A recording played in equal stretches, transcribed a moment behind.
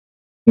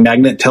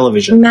Magnet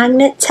television.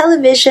 Magnet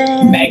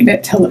television.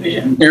 Magnet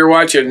television. You're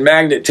watching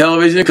Magnet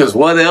television because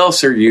what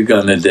else are you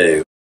going to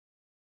do?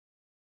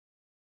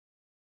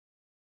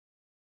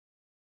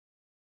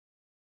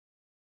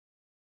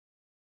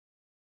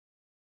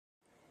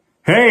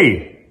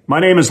 Hey, my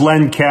name is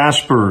Len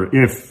Kasper.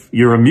 If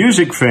you're a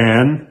music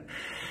fan,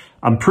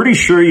 I'm pretty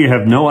sure you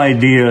have no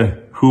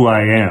idea who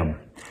I am.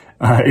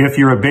 If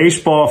you're a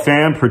baseball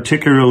fan,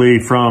 particularly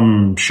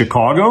from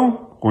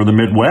Chicago or the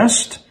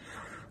Midwest,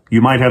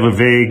 you might have a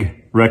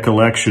vague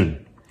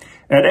recollection.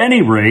 At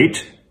any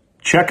rate,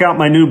 check out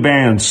my new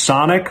band,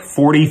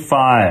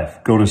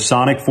 Sonic45. Go to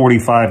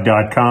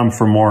sonic45.com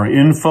for more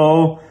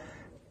info.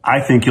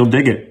 I think you'll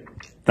dig it.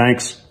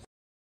 Thanks.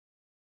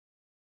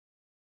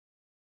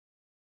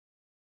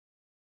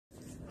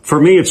 For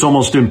me, it's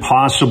almost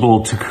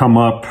impossible to come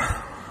up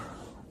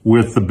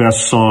with the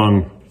best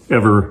song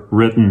ever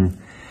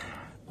written,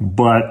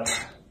 but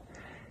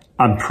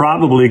I'm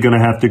probably going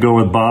to have to go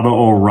with Baba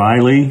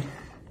O'Riley,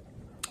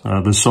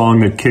 the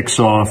song that kicks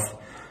off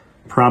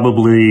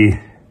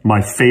probably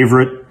my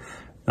favorite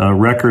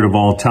record of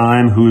all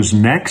time, Who's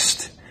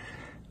Next?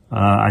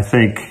 I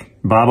think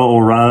Baba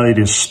O'Riley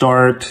to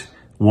start,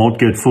 Won't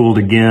Get Fooled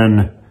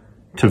Again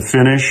to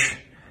finish.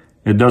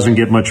 It doesn't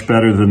get much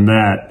better than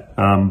that.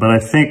 But I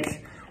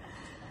think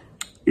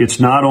it's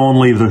not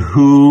only the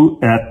Who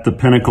at the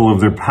pinnacle of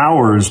their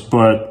powers,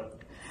 but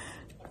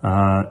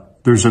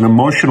there's an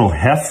emotional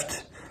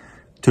heft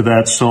to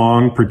that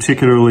song,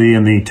 particularly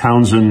in the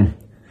Townsend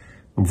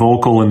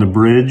vocal in the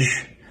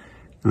bridge,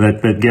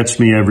 that gets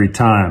me every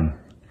time.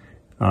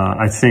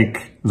 I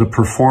think the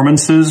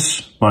performances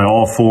by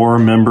all four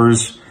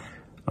members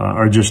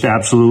are just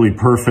absolutely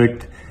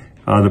perfect.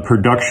 The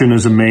production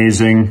is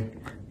amazing.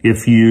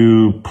 If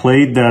you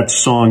played that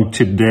song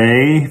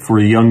today for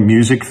a young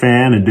music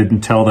fan and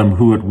didn't tell them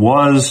who it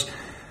was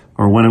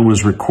or when it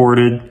was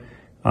recorded,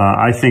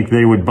 I think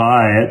they would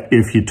buy it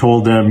if you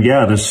told them,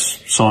 yeah,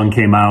 this song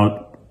came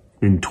out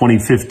in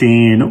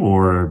 2015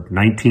 or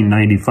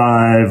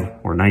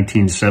 1995 or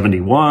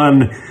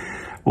 1971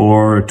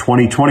 or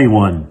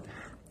 2021.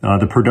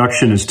 The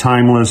production is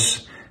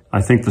timeless.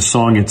 I think the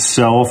song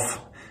itself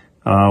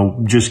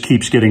just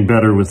keeps getting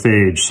better with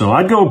age. So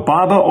I'd go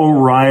Baba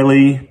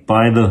O'Riley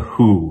by The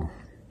Who.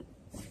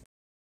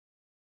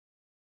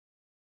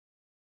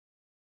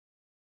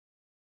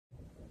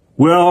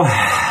 Well,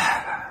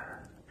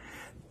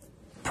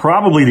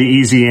 probably the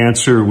easy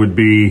answer would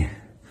be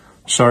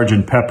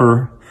Sgt.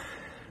 Pepper.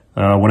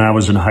 When I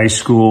was in high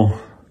school,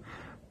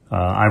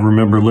 I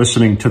remember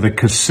listening to the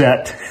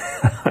cassette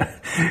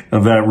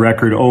of that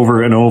record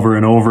over and over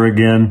and over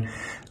again.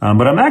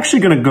 But I'm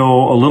actually going to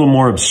go a little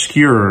more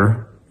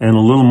obscure and a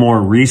little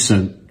more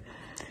recent.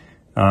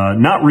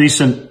 Not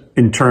recent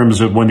in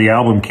terms of when the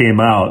album came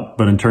out,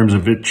 but in terms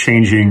of it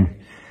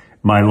changing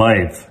my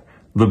life.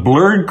 The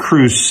Blurred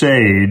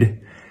Crusade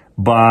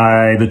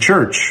by The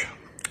Church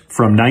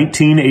from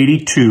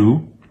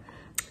 1982.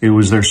 It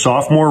was their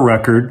sophomore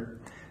record.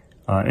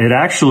 It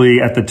actually,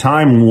 at the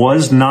time,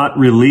 was not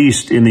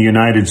released in the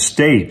United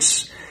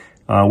States,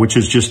 which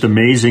is just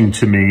amazing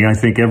to me. I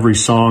think every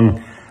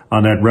song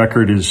on that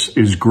record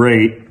is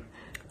great.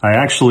 I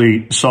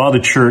actually saw The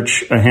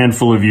Church a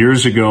handful of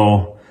years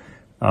ago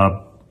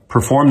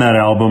perform that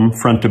album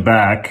front to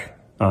back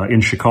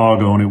in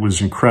Chicago, and it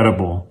was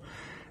incredible.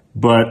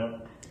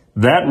 But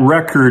that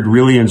record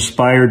really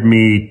inspired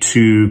me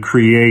to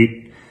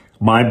create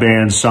my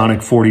band,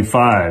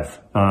 Sonic45.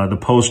 The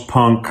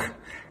post-punk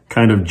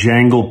kind of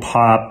jangle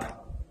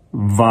pop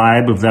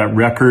vibe of that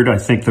record. I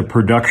think the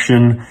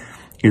production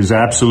is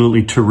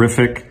absolutely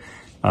terrific.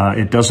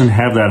 It doesn't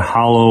have that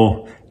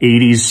hollow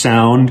 80s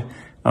sound.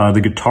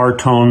 The guitar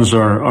tones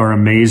are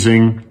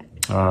amazing.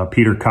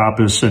 Peter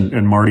Koppes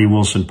and Marty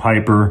Wilson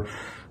Piper.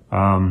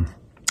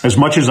 As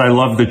much as I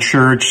love The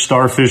Church,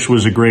 Starfish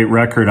was a great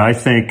record. I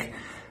think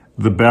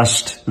the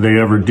best they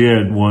ever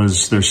did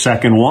was their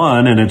second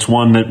one, and it's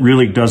one that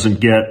really doesn't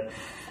get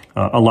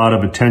a lot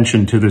of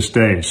attention to this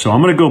day. So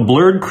I'm going to go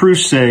Blurred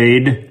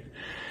Crusade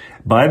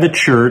by The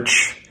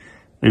Church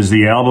is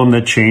the album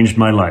that changed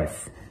my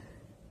life.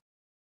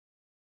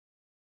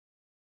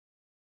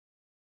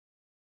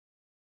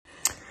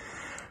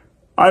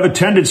 I've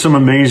attended some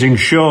amazing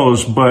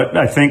shows, but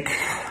I think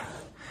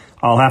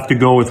I'll have to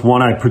go with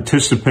one I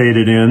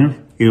participated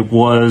in. It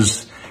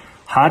was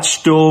Hot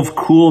Stove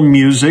Cool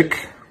Music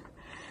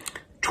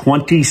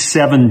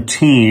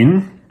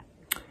 2017.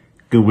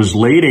 It was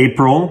late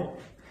April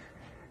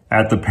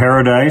at the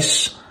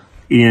Paradise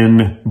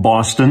in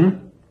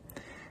Boston.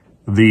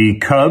 The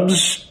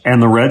Cubs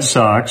and the Red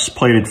Sox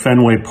played at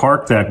Fenway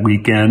Park that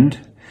weekend,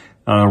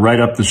 right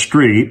up the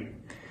street.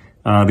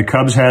 The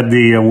Cubs had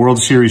the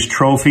World Series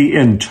trophy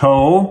in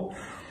tow.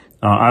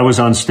 I was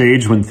on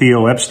stage when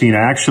Theo Epstein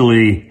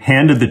actually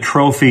handed the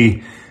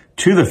trophy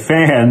to the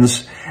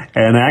fans,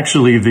 and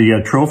actually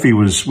the trophy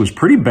was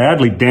pretty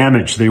badly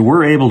damaged. They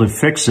were able to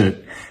fix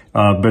it,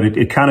 but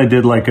it kind of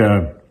did like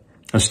a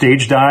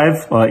stage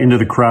dive into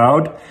the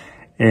crowd,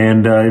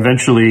 and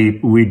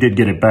eventually we did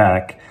get it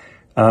back.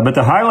 But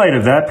the highlight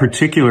of that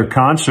particular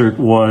concert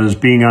was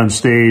being on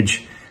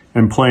stage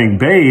and playing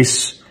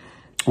bass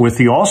with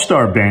the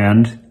all-star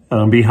band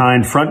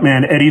behind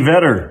frontman Eddie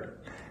Vedder.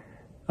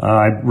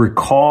 I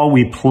recall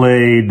we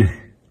played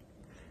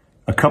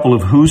a couple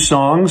of Who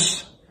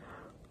songs.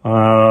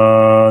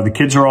 The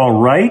Kids Are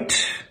All Right.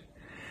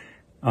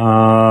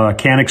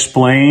 Can't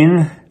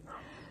Explain.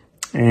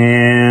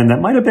 And that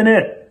might have been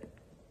it.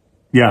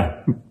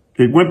 Yeah,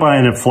 it went by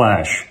in a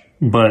flash.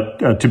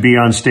 But to be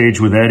on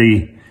stage with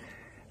Eddie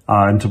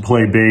and to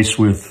play bass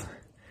with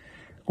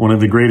one of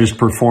the greatest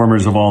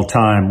performers of all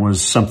time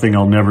was something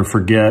I'll never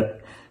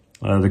forget.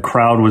 The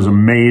crowd was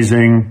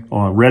amazing.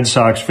 Red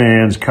Sox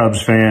fans,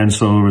 Cubs fans.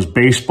 So there was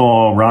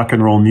baseball, rock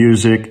and roll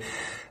music.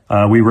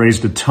 We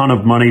raised a ton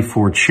of money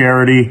for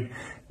charity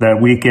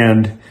that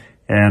weekend,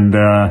 and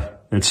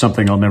it's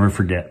something I'll never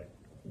forget.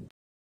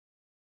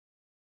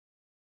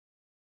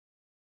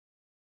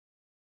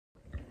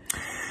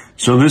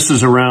 So this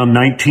is around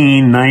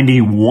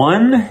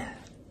 1991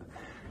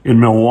 in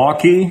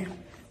Milwaukee,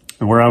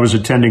 where I was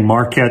attending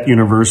Marquette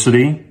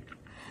University.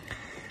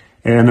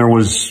 And there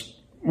was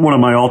one of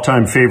my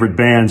all-time favorite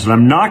bands, and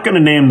I'm not going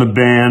to name the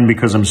band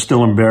because I'm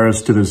still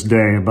embarrassed to this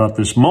day about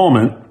this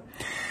moment.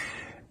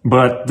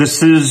 But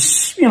this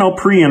is,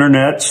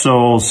 pre-internet,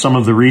 so some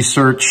of the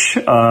research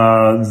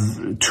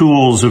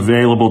tools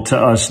available to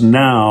us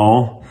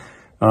now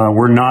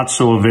were not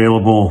so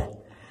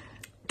available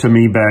to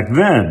me back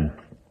then.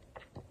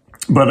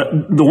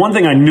 But the one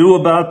thing I knew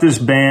about this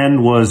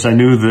band was I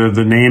knew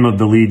the name of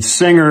the lead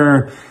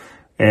singer,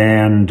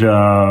 and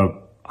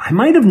I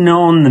might have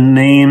known the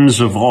names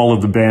of all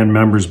of the band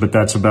members, but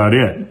that's about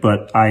it.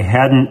 But I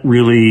hadn't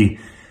really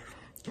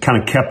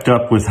kind of kept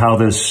up with how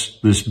this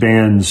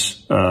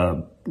band's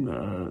timeline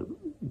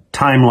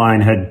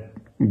had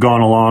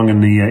gone along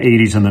in the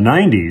 80s and the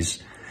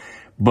 90s.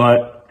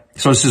 But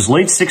so this is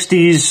late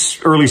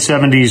 60s, early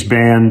 70s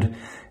band,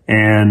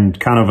 and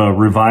kind of a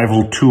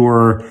revival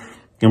tour.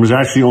 It was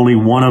actually only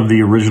one of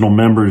the original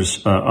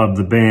members of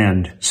the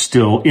band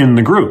still in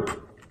the group.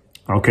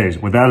 Okay,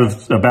 with that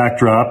as a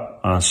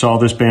backdrop, saw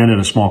this band at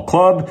a small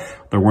club.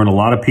 There weren't a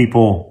lot of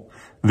people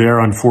there,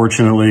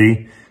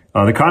 unfortunately.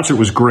 The concert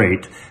was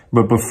great,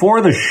 but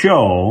before the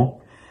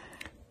show,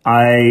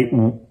 I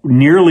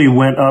nearly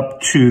went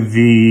up to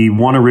the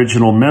one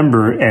original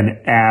member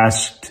and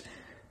asked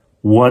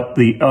what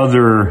the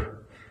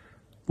other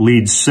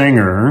lead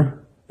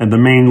singer and the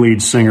main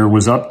lead singer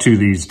was up to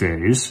these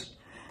days.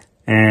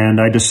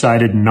 And I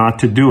decided not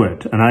to do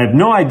it. And I have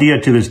no idea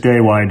to this day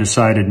why I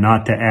decided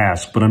not to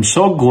ask, but I'm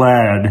so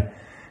glad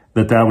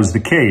that that was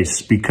the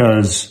case,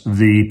 because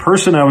the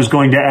person I was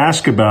going to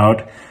ask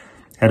about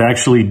had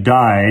actually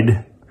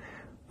died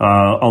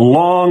a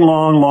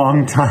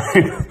long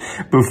time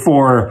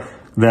before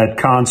that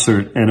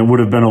concert, and it would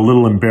have been a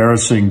little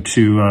embarrassing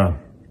to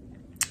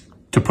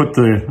put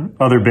the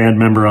other band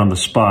member on the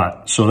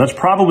spot. So that's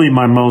probably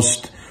my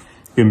most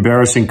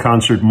embarrassing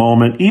concert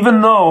moment,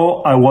 even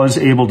though I was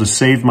able to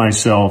save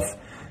myself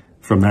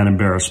from that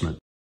embarrassment.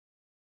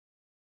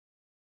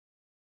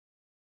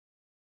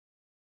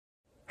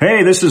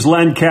 Hey, this is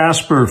Len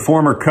Kasper,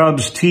 former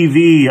Cubs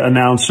TV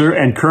announcer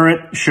and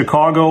current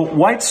Chicago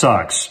White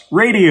Sox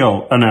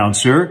radio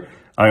announcer.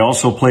 I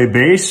also play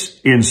bass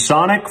in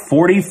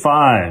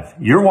Sonic45.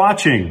 You're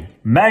watching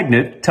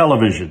Magnet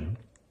Television.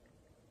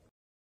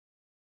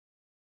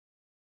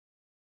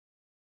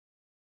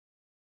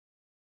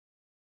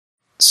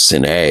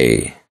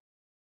 Cine.